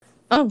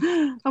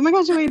Oh. Oh my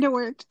gosh, wait, it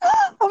worked.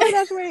 Oh my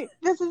gosh, wait.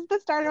 This is the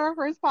start of our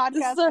first podcast.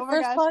 This is our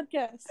first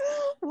podcast.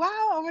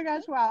 Wow, oh my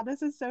gosh, wow.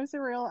 This is so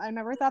surreal. I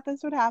never thought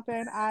this would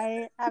happen.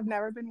 I have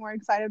never been more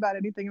excited about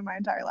anything in my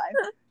entire life.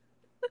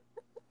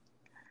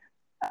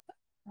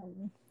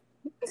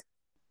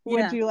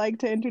 Would you like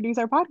to introduce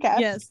our podcast?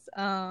 Yes.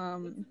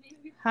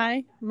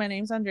 Hi, my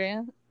name's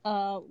Andrea.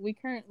 We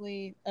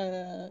currently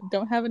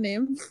don't have a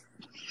name.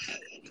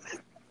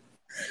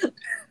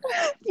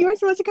 You were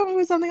supposed to come up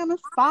with something on the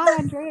spot,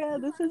 Andrea.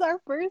 This is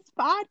our first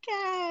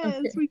podcast.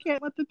 Okay. We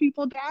can't let the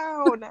people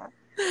down.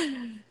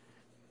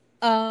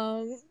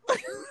 Our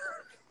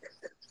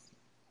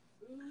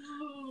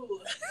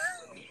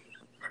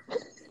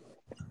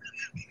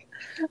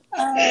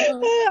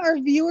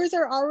viewers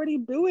are already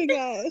booing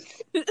us.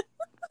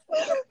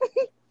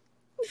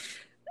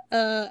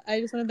 I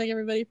just want to thank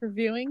everybody for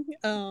viewing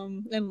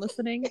and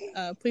listening.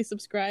 Please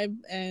subscribe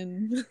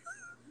and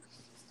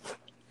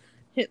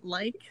hit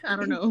like. I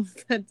don't know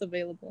if that's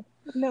available.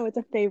 No, it's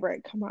a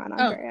favorite. Come on,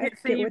 Andrea.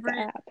 Get with the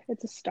app.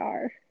 It's a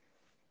star.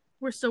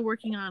 We're still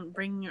working on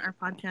bringing our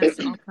podcast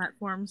to all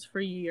platforms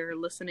for your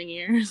listening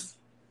ears.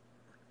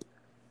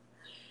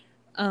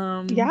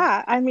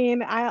 Yeah, I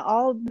mean,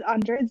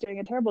 Andrea's doing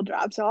a terrible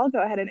job, so I'll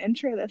go ahead and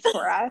intro this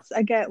for us.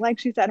 Again, like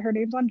she said, her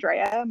name's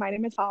Andrea. My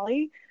name is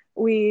Holly.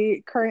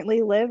 We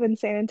currently live in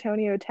San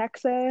Antonio,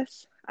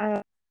 Texas.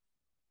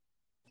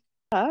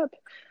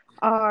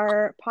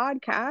 Our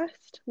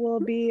podcast will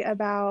be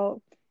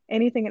about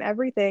anything and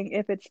everything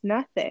if it's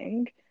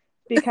nothing,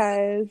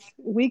 because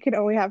we can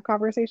only have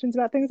conversations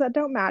about things that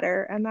don't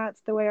matter, and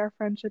that's the way our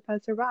friendship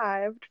has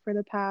survived for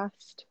the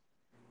past...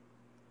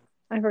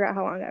 I forgot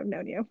how long I've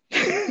known you.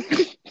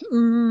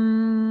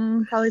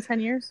 Probably 10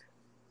 years.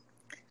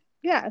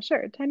 Yeah,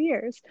 sure, 10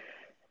 years.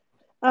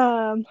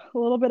 A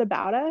little bit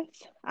about us.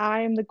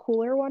 I am the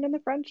cooler one in the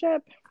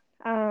friendship,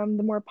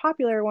 the more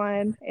popular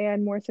one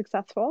and more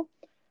successful.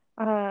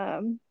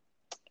 And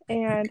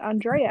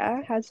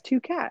Andrea has 2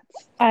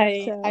 cats.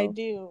 I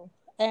do,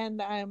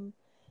 and I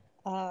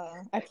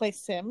play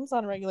Sims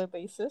on a regular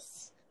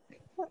basis.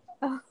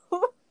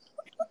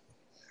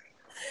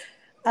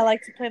 I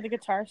like to play the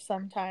guitar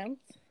sometimes.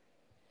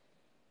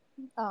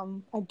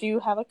 I do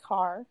have a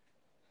car.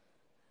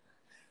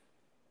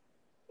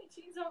 My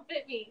jeans don't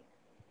fit me.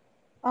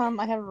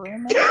 I have a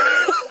roommate.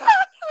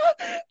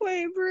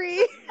 Wait,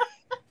 Bree.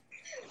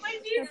 My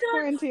jeans That's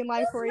quarantine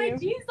life for you. My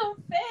jeans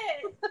don't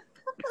fit.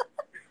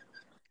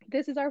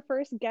 This is our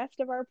first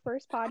guest of our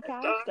first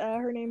podcast.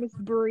 Her name is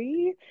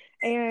Bree,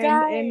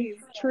 and in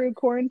true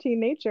quarantine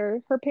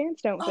nature, her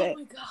pants don't fit. Oh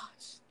my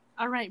gosh.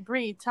 All right,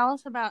 Bree, tell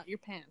us about your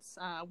pants.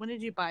 When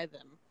did you buy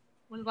them?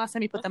 When was the last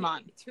time you put them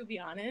on? To be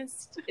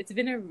honest, it's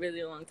been a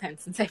really long time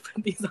since I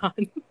put these on.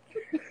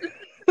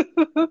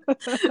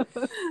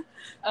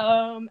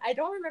 I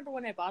don't remember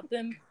when I bought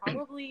them.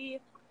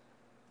 Probably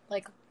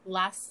like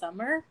last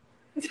summer.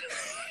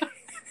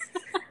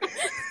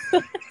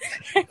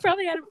 I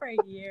probably had them for a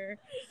year,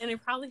 and I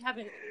probably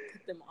haven't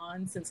put them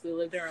on since we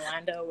lived in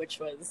Orlando, which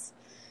was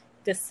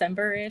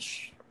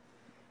December-ish.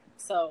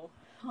 So,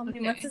 how many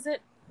months is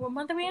it? What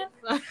month are we in?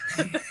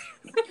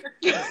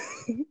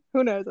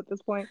 Who knows at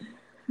this point?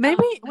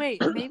 Maybe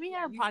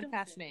our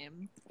podcast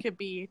name could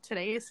be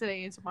Today is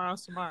Today and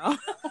Tomorrow's Tomorrow.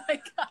 Oh my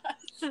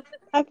gosh.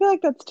 I feel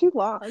like that's too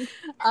long.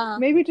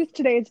 Maybe just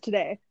Today is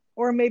Today,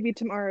 or maybe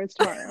Tomorrow is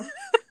Tomorrow.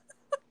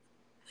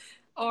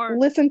 Or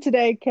listen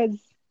today because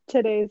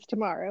today is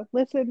tomorrow.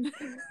 Listen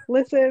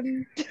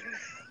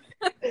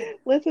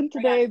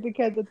today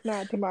because it's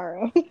not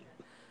tomorrow.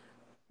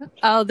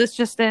 Oh, this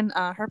just in.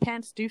 Her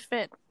pants do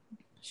fit.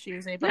 She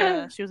was able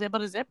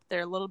to zip.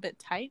 They're a little bit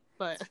tight,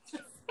 but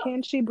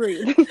can she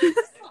breathe?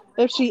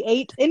 If she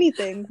ate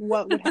anything,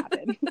 what would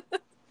happen?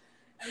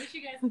 I wish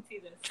you guys could see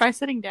this. Try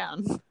sitting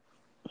down.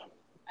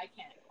 I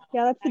can't.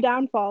 Yeah, that's the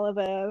downfall of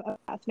a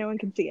podcast. No one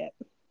can see it.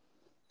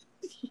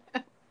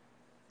 Yeah.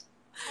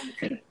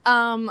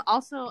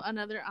 Also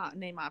another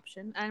name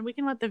option, and we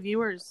can let the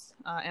viewers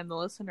and the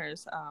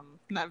listeners,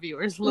 not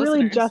viewers, listeners.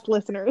 Really just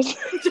listeners.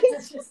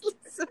 just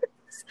listeners.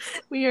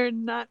 We are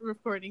not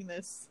recording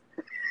this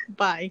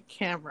by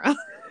camera.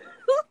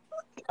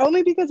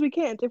 Only because we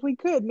can't. If we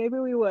could, maybe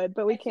we would,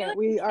 but we can't.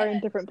 We are in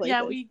different places.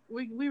 Yeah, we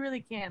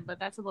really can, but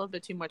that's a little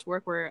bit too much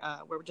work. We're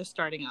just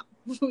starting up.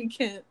 We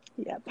can't.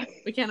 Yep.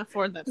 We can't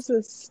afford that. This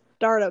is a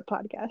startup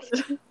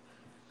podcast.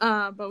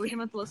 But we can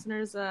let the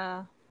listeners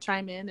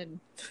chime in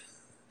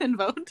and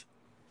vote.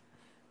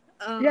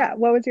 Yeah.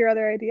 What was your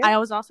other idea? I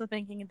was also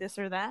thinking this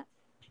or that.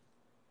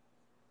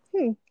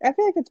 I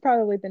feel like it's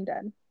probably been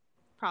done.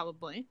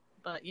 Probably.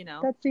 But, you know.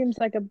 That seems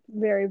like a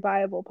very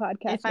viable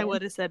podcast. If I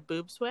would have said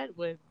boob sweat,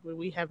 would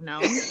we have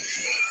known?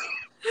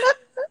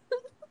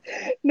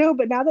 No,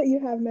 but now that you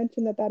have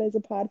mentioned that is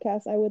a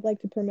podcast, I would like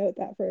to promote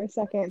that for a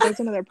second. There's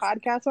another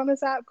podcast on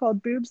this app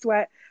called Boob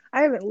Sweat.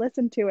 I haven't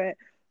listened to it,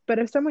 but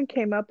if someone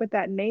came up with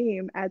that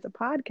name as a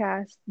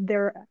podcast,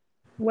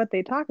 what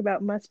they talk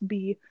about must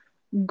be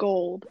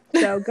gold.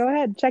 So go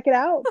ahead, check it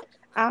out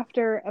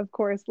after, of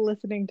course,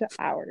 listening to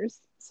ours.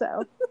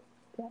 So,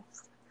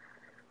 yes.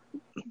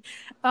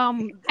 I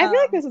feel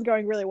like this is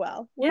going really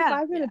well. We're Yeah,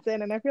 5 minutes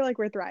in, and I feel like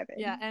we're thriving.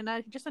 Yeah, and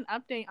just an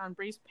update on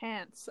Bree's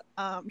pants.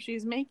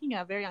 She's making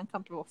a very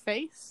uncomfortable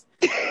face,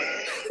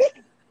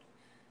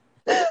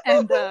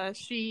 and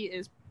she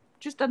is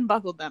just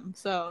unbuckled them.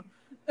 So,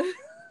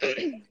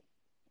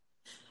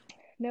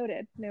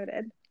 Noted.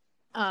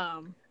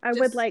 I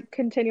would like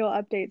continual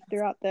updates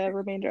throughout the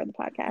remainder of the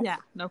podcast. Yeah,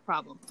 no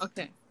problem.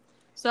 Okay,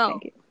 so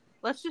Thank you.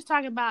 Let's just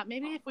talk about,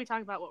 maybe if we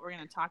talk about what we're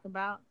going to talk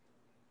about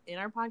in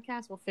our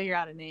podcast, we'll figure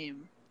out a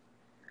name.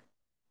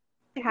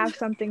 I have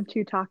something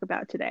to talk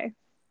about today.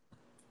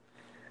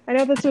 I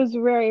know this was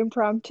very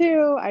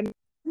impromptu. I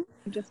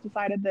just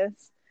decided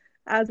this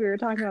as we were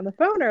talking on the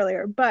phone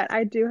earlier, but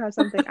I do have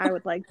something I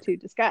would like to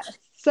discuss.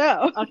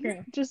 So,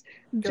 okay, just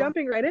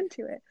jumping right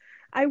into it.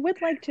 I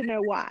would like to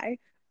know why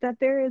that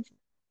there is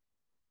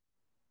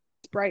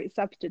Sprite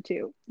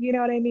substitute. You know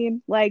what I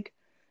mean? Like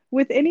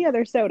with any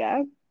other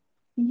soda,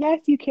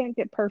 yes, you can't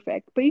get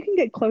perfect, but you can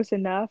get close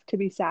enough to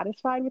be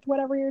satisfied with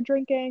whatever you're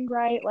drinking,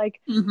 right? Like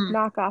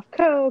knock off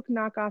Coke,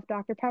 knock off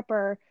Dr.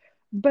 Pepper.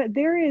 But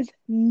there is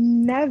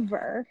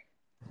never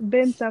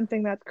been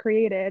something that's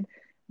created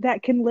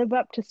that can live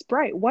up to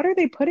Sprite. What are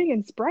they putting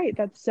in Sprite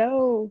that's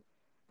so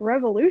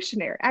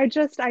revolutionary? I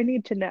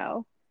need to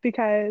know,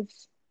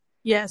 because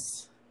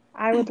yes,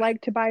 I would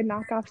like to buy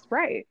knockoff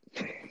Sprite.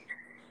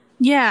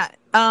 Yeah,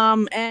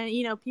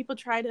 and people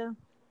try to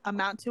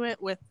amount to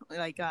it with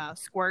like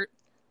Squirt.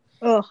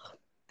 Ugh.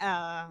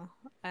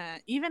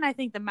 Even I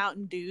think the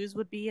Mountain Dews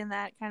would be in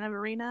that kind of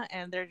arena,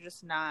 and they're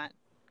just not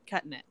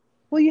cutting it.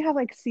 Well, you have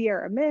like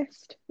Sierra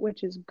Mist,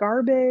 which is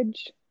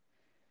garbage.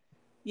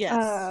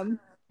 Yes.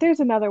 There's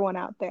another one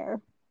out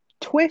there.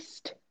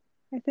 Twist,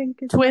 I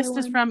think. Twist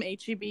is from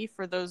HEB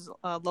for those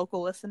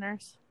local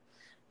listeners.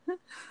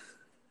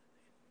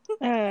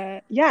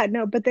 Yeah,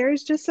 no, but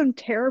there's just some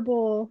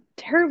terrible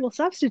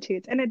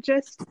substitutes, and it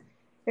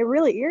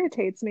really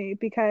irritates me,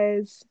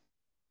 because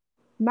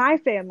my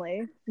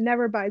family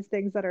never buys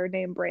things that are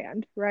name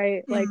brand,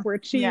 right? Like, we're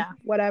cheap,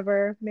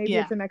 whatever. Maybe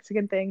it's a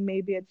Mexican thing,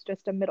 maybe it's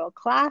just a middle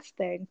class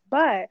thing,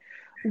 but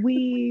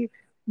we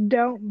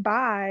don't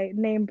buy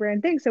name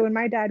brand things. So when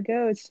my dad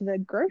goes to the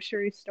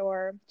grocery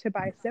store to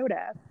buy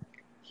soda,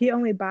 he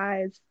only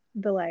buys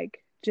the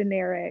like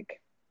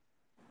generic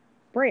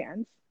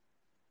brands.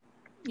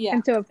 Yeah.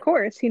 And so of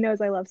course he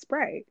knows I love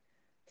Sprite.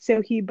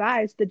 So he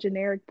buys the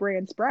generic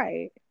brand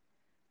Sprite,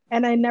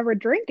 and I never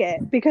drink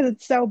it because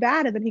it's so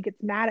bad, and then he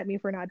gets mad at me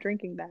for not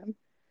drinking them.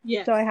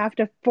 Yes. So I have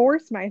to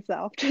force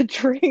myself to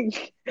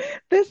drink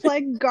this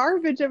like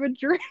garbage of a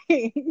drink.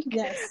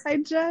 Yes.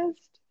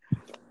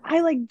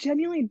 I like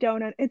genuinely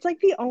don't. It's like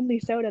the only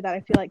soda that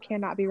I feel like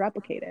cannot be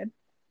replicated.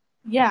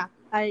 Yeah,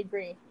 I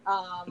agree.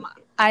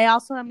 I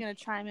also am going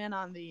to chime in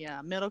on the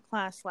middle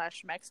class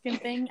 / Mexican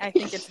thing. I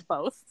think it's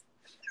both.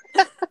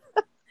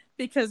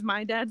 Because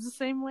my dad's the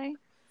same way.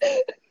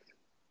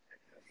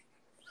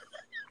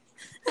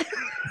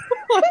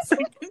 1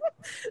 second.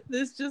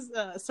 This just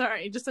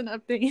just an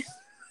update.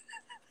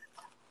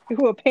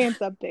 Ooh, a pants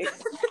update.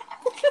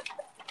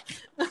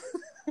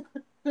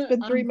 It's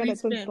been 3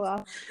 minutes since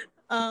class.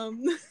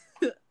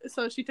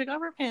 So she took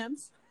off her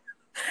pants,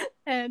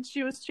 and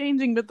she was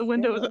changing, but the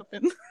window was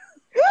open.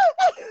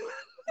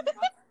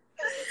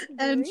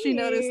 And she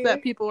noticed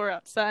that people were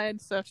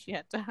outside, so she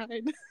had to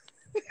hide.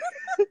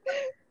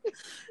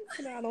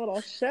 Put on a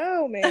little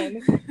show,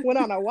 man. Went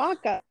on a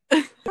walk up.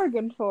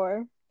 Bargained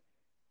for.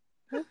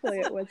 Hopefully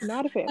it was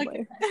not a family.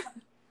 Okay.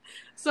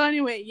 So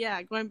anyway,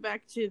 going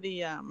back to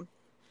the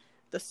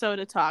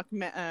soda talk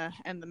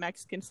and the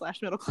Mexican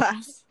 / middle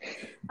class.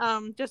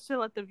 Just to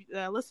let the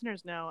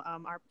listeners know,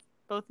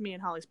 both me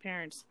and Holly's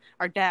parents,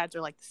 our dads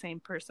are like the same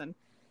person,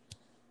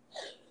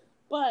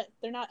 but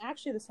they're not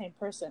actually the same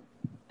person.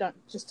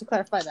 Just to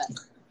clarify that.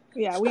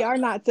 Yeah, we are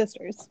not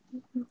sisters.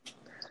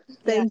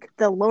 Thank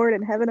the Lord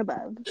in heaven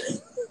above.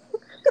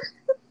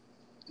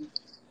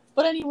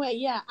 But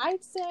anyway,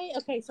 I'd say,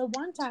 okay, so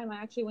one time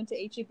I actually went to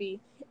HEB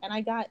and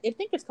I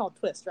think it's called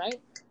Twist, right?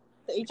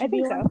 The HEB I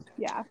think one? so,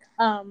 yeah.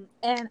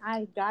 And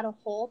I got a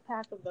whole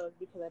pack of those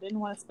because I didn't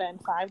want to spend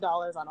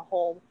 $5 on a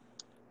whole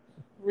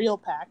real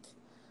pack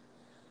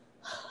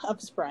of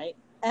Sprite.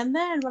 And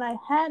then when I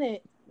had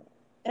it,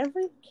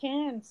 every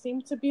can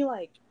seemed to be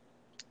like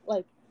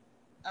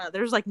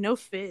there's like no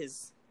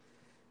fizz.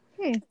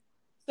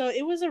 So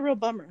it was a real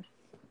bummer.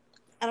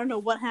 I don't know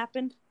what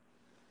happened,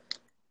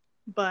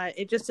 but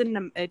it just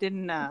didn't.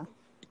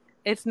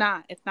 It's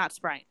not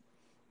Sprite.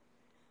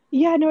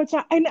 Yeah, no, it's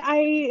not. And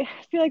I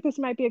feel like this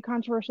might be a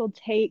controversial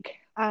take,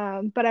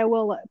 but I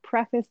will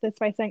preface this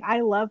by saying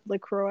I love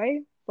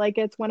LaCroix. Like,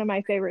 it's one of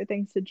my favorite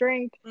things to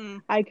drink.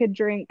 I could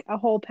drink a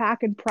whole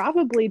pack in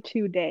probably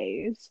 2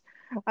 days,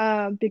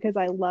 because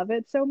I love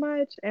it so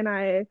much, and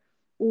I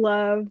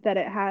love that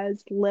it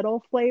has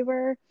little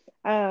flavor.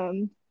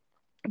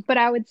 But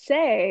I would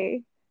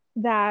say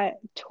that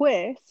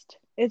Twist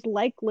is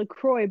like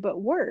LaCroix,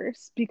 but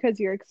worse because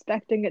you're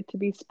expecting it to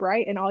be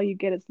Sprite and all you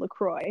get is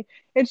LaCroix.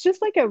 It's just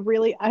like a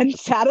really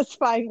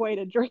unsatisfying way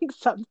to drink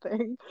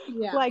something.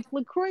 Yeah. Like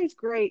LaCroix is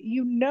great.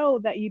 You know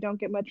that you don't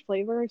get much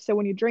flavor. So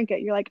when you drink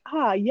it, you're like,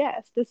 ah,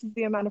 yes, this is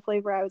the amount of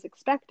flavor I was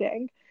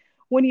expecting.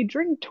 When you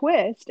drink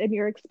Twist and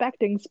you're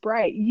expecting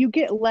Sprite, you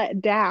get let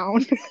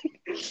down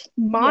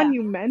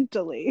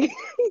monumentally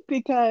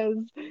because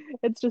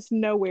it's just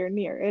nowhere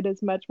near. It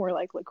is much more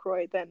like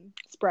LaCroix than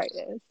Sprite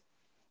is.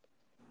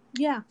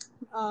 Yeah.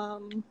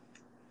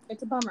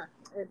 It's a bummer.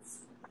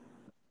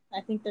 I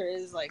think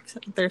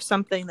there's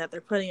something that they're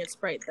putting in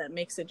Sprite that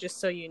makes it just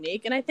so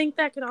unique. And I think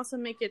that could also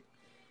make it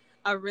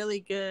a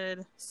really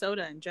good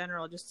soda in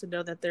general, just to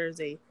know that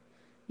there's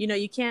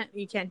you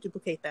can't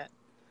duplicate that.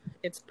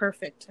 It's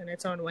perfect in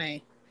its own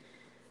way.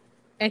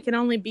 It can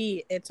only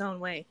be its own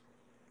way,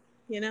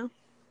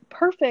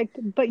 Perfect,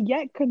 but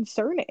yet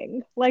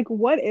concerning. Like,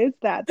 what is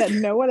that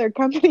no other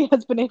company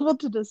has been able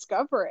to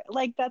discover it?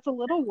 Like, that's a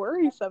little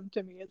worrisome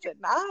to me, is it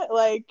not?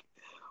 Like,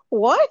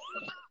 what?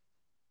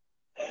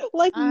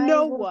 Like,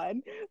 no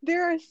one.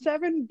 There are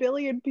 7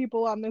 billion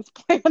people on this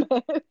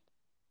planet,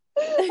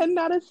 and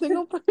not a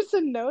single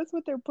person knows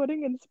what they're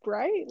putting in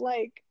Sprite?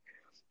 Like,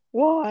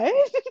 what?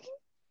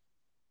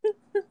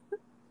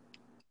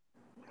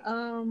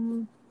 I'll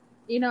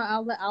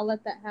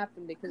let that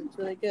happen because it's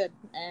really good,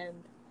 and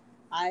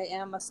I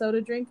am a soda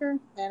drinker,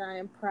 and I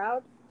am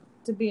proud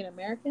to be an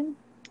American.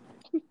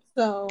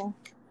 So,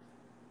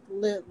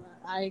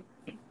 I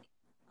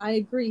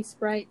agree.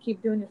 Sprite,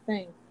 keep doing your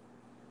thing.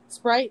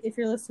 Sprite, if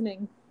you're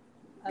listening,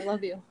 I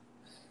love you.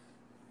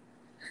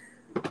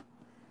 Do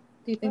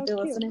you think they're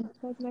listening?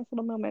 That was a nice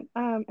little moment.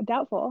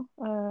 Doubtful.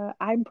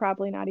 I'm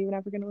probably not even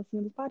ever going to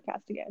listen to this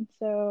podcast again.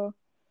 So,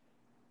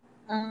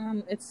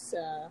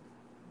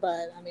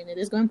 but I mean, it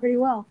is going pretty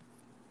well.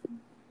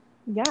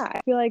 Yeah,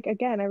 I really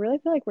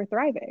feel like we're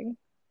thriving.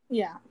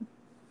 Yeah.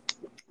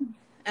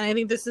 And I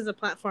think this is a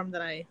platform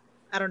that I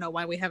don't know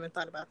why we haven't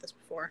thought about this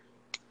before.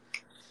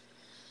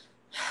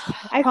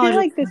 I feel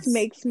like this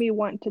makes me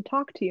want to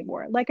talk to you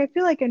more. Like, I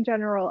feel like in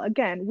general,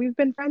 again, we've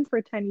been friends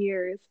for 10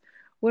 years.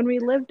 When we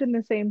lived in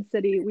the same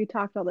city, we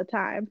talked all the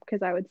time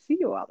because I would see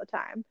you all the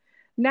time.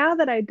 Now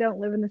that I don't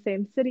live in the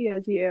same city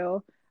as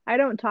you, I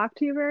don't talk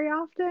to you very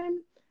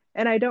often.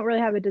 And I don't really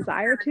have a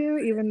desire to,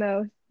 even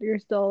though you're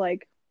still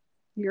like,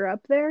 you're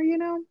up there,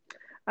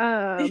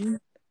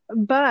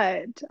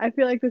 But I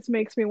feel like this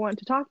makes me want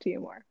to talk to you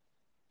more.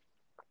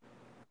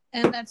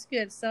 And that's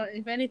good. So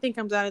if anything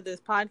comes out of this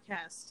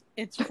podcast,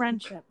 it's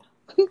friendship.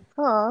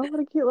 Oh, what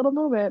a cute little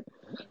moment.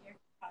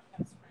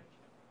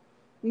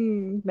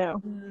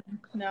 No.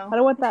 No. I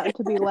don't want that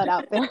to be let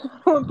out there.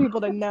 I want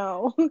people to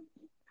know.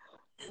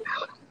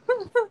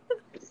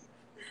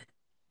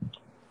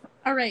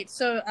 All right.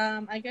 So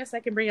I guess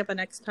I can bring up a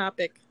next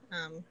topic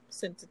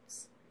since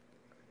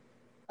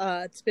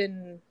it's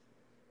been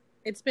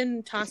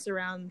tossed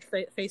around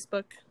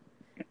Facebook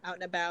out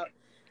and about.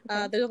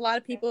 There's a lot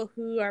of people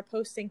who are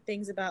posting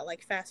things about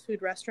like fast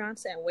food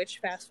restaurants and which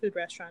fast food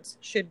restaurants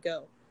should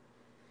go.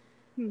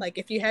 Like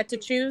if you had to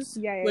choose,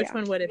 which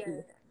one would it be?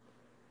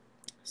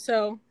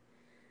 So,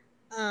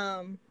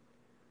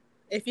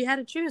 if you had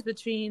to choose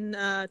between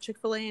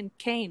Chick-fil-A and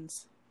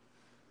Cane's,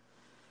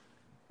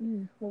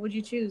 what would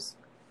you choose?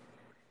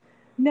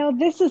 Now,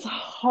 this is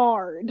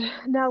hard.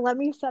 Now, let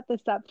me set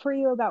this up for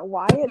you about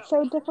why it's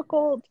so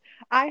difficult.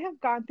 I have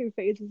gone through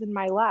phases in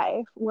my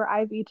life where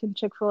I've eaten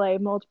Chick-fil-A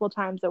multiple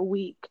times a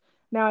week.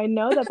 Now, I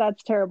know that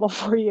that's terrible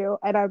for you,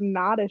 and I'm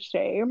not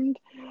ashamed.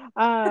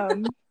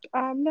 I'm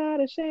not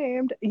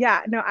ashamed.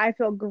 Yeah, no, I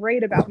feel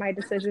great about my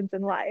decisions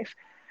in life.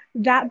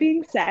 That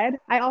being said,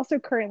 I know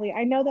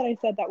that I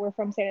said that we're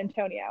from San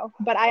Antonio,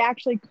 but I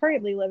actually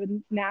currently live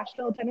in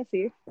Nashville,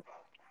 Tennessee.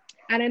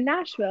 And in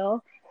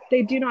Nashville,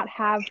 they do not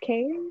have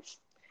Cane's.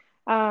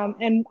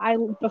 And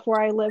before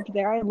I lived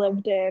there, I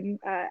lived in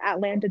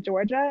Atlanta,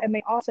 Georgia, and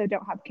they also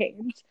don't have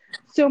Cane's.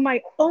 So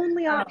my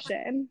only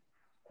option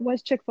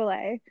was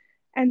Chick-fil-A.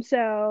 And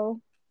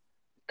so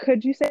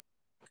could you say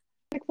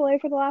Chick-fil-A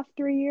for the last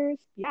 3 years?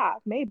 Yeah,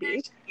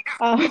 maybe.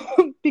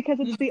 Because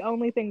it's the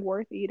only thing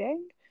worth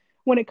eating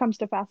when it comes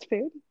to fast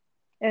food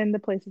in the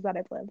places that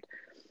I've lived.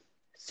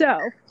 So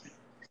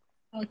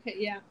okay,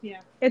 yeah.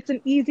 It's an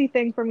easy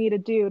thing for me to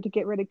do to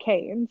get rid of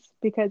Cane's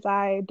because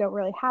I don't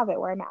really have it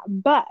where I'm at.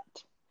 But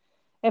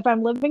if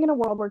I'm living in a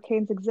world where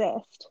Cane's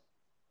exist,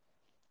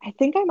 I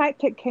think I might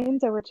pick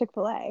Cane's over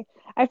Chick-fil-A.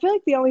 I feel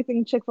like the only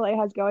thing Chick-fil-A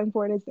has going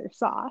for it is their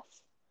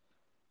sauce.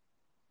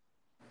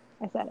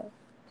 I said it.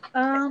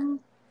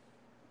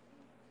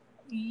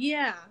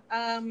 Yeah.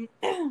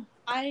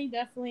 I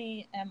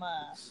definitely am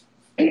I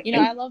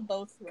love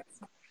both.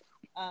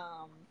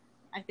 I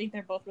think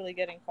they're both really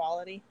good in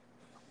quality.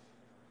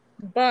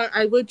 But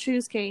I would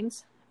choose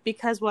Cane's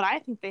because what I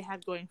think they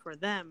have going for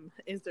them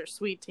is their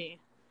sweet tea.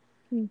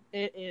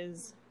 It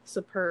is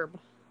superb.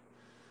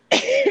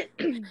 This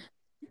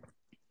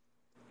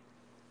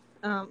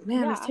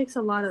takes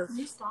a lot of... Can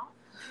you stop?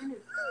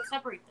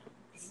 Separate them.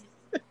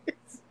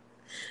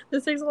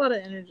 This takes a lot of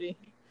energy.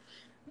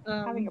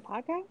 Having a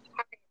podcast?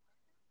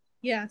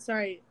 Yeah,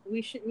 sorry.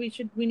 We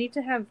need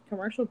to have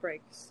commercial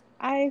breaks.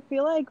 I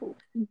feel like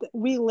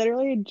we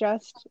literally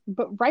just,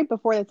 but right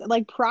before this,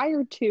 like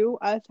prior to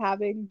us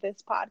having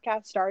this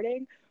podcast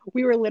starting,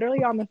 we were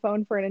literally on the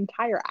phone for an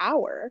entire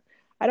hour.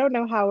 I don't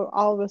know how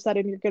all of a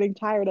sudden you're getting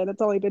tired and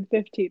it's only been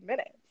 15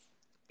 minutes.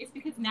 It's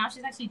because now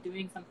she's actually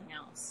doing something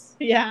else.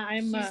 Yeah,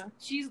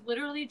 She's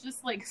literally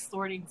just like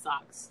sorting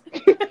socks.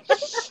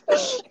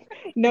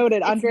 Noted.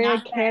 It's Andrea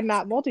not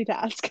cannot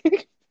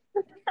multitask.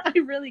 I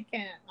really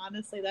can't.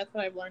 Honestly, that's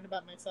what I've learned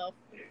about myself.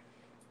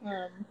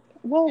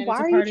 Well, And why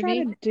it's a are you part of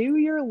trying me. to do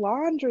your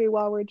laundry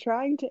while we're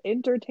trying to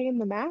entertain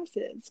the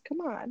masses? Come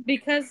on.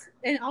 Because,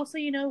 and also,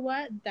 you know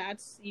what?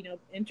 That's,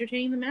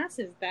 entertaining the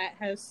masses.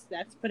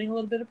 That's putting a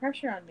little bit of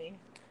pressure on me.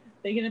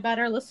 Thinking about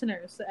our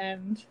listeners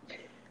and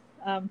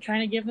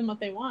trying to give them what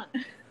they want.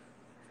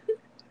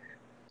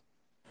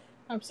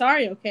 I'm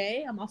sorry,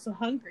 okay? I'm also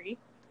hungry.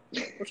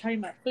 We're talking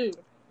about food.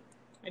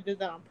 I did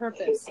that on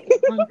purpose.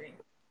 I'm hungry.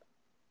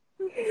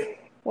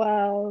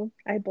 Well,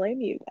 I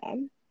blame you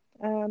then.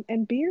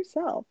 And be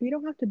yourself. You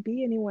don't have to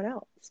be anyone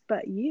else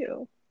but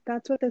you.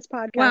 That's what this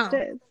podcast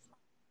Wow.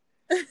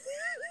 is.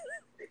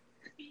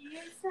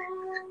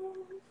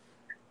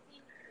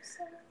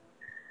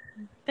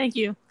 Thank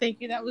you.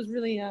 That was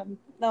really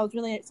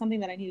something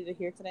that I needed to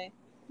hear today.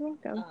 You're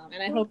welcome.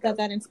 And I hope that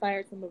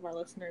inspired some of our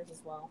listeners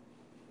as well.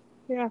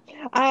 Yeah.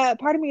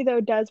 Part of me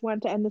though does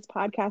want to end this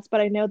podcast, but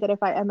I know that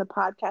if I end the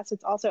podcast,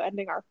 it's also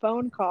ending our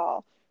phone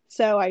call.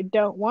 So I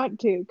don't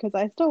want to because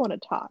I still want to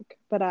talk.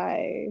 But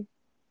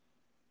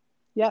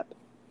yep.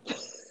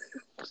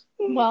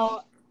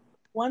 Well,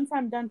 once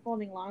I'm done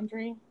folding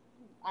laundry,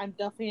 I'm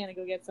definitely gonna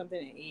go get something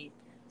to eat.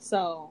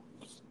 So,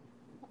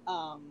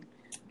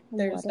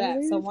 there's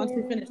that. So once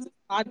we finish this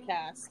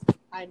podcast,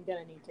 I'm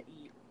gonna need to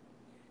eat,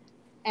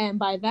 and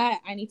by that,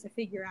 I need to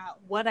figure out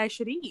what I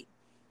should eat.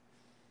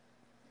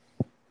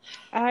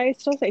 I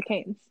still say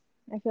Cane's.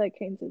 I feel like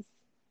Cane's is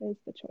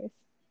the choice.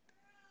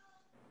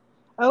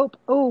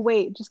 Oh,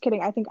 wait, just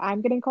kidding. I think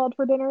I'm getting called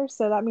for dinner,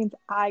 so that means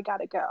I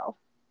gotta go.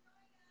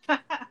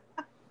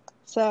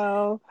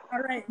 So, all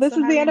right, this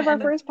is the end of our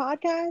first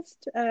podcast.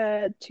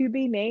 To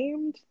be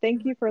named.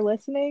 Thank you for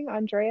listening,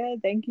 Andrea.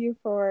 Thank you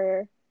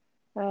for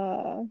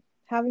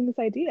having this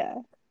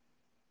idea.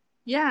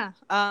 Yeah.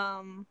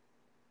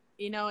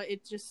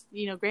 It's just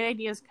great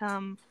ideas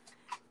come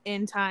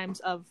in times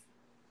of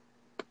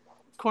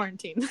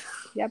quarantine.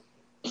 Yep,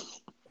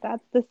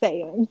 that's the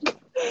saying.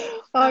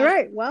 All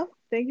right. Well,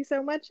 thank you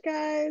so much,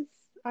 guys.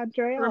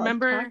 Andrea, I'll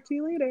talk to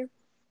you later.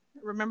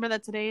 Remember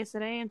that today is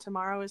today and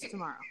tomorrow is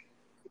tomorrow.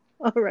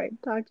 All right.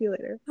 Talk to you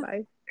later.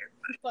 Bye.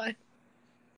 Bye.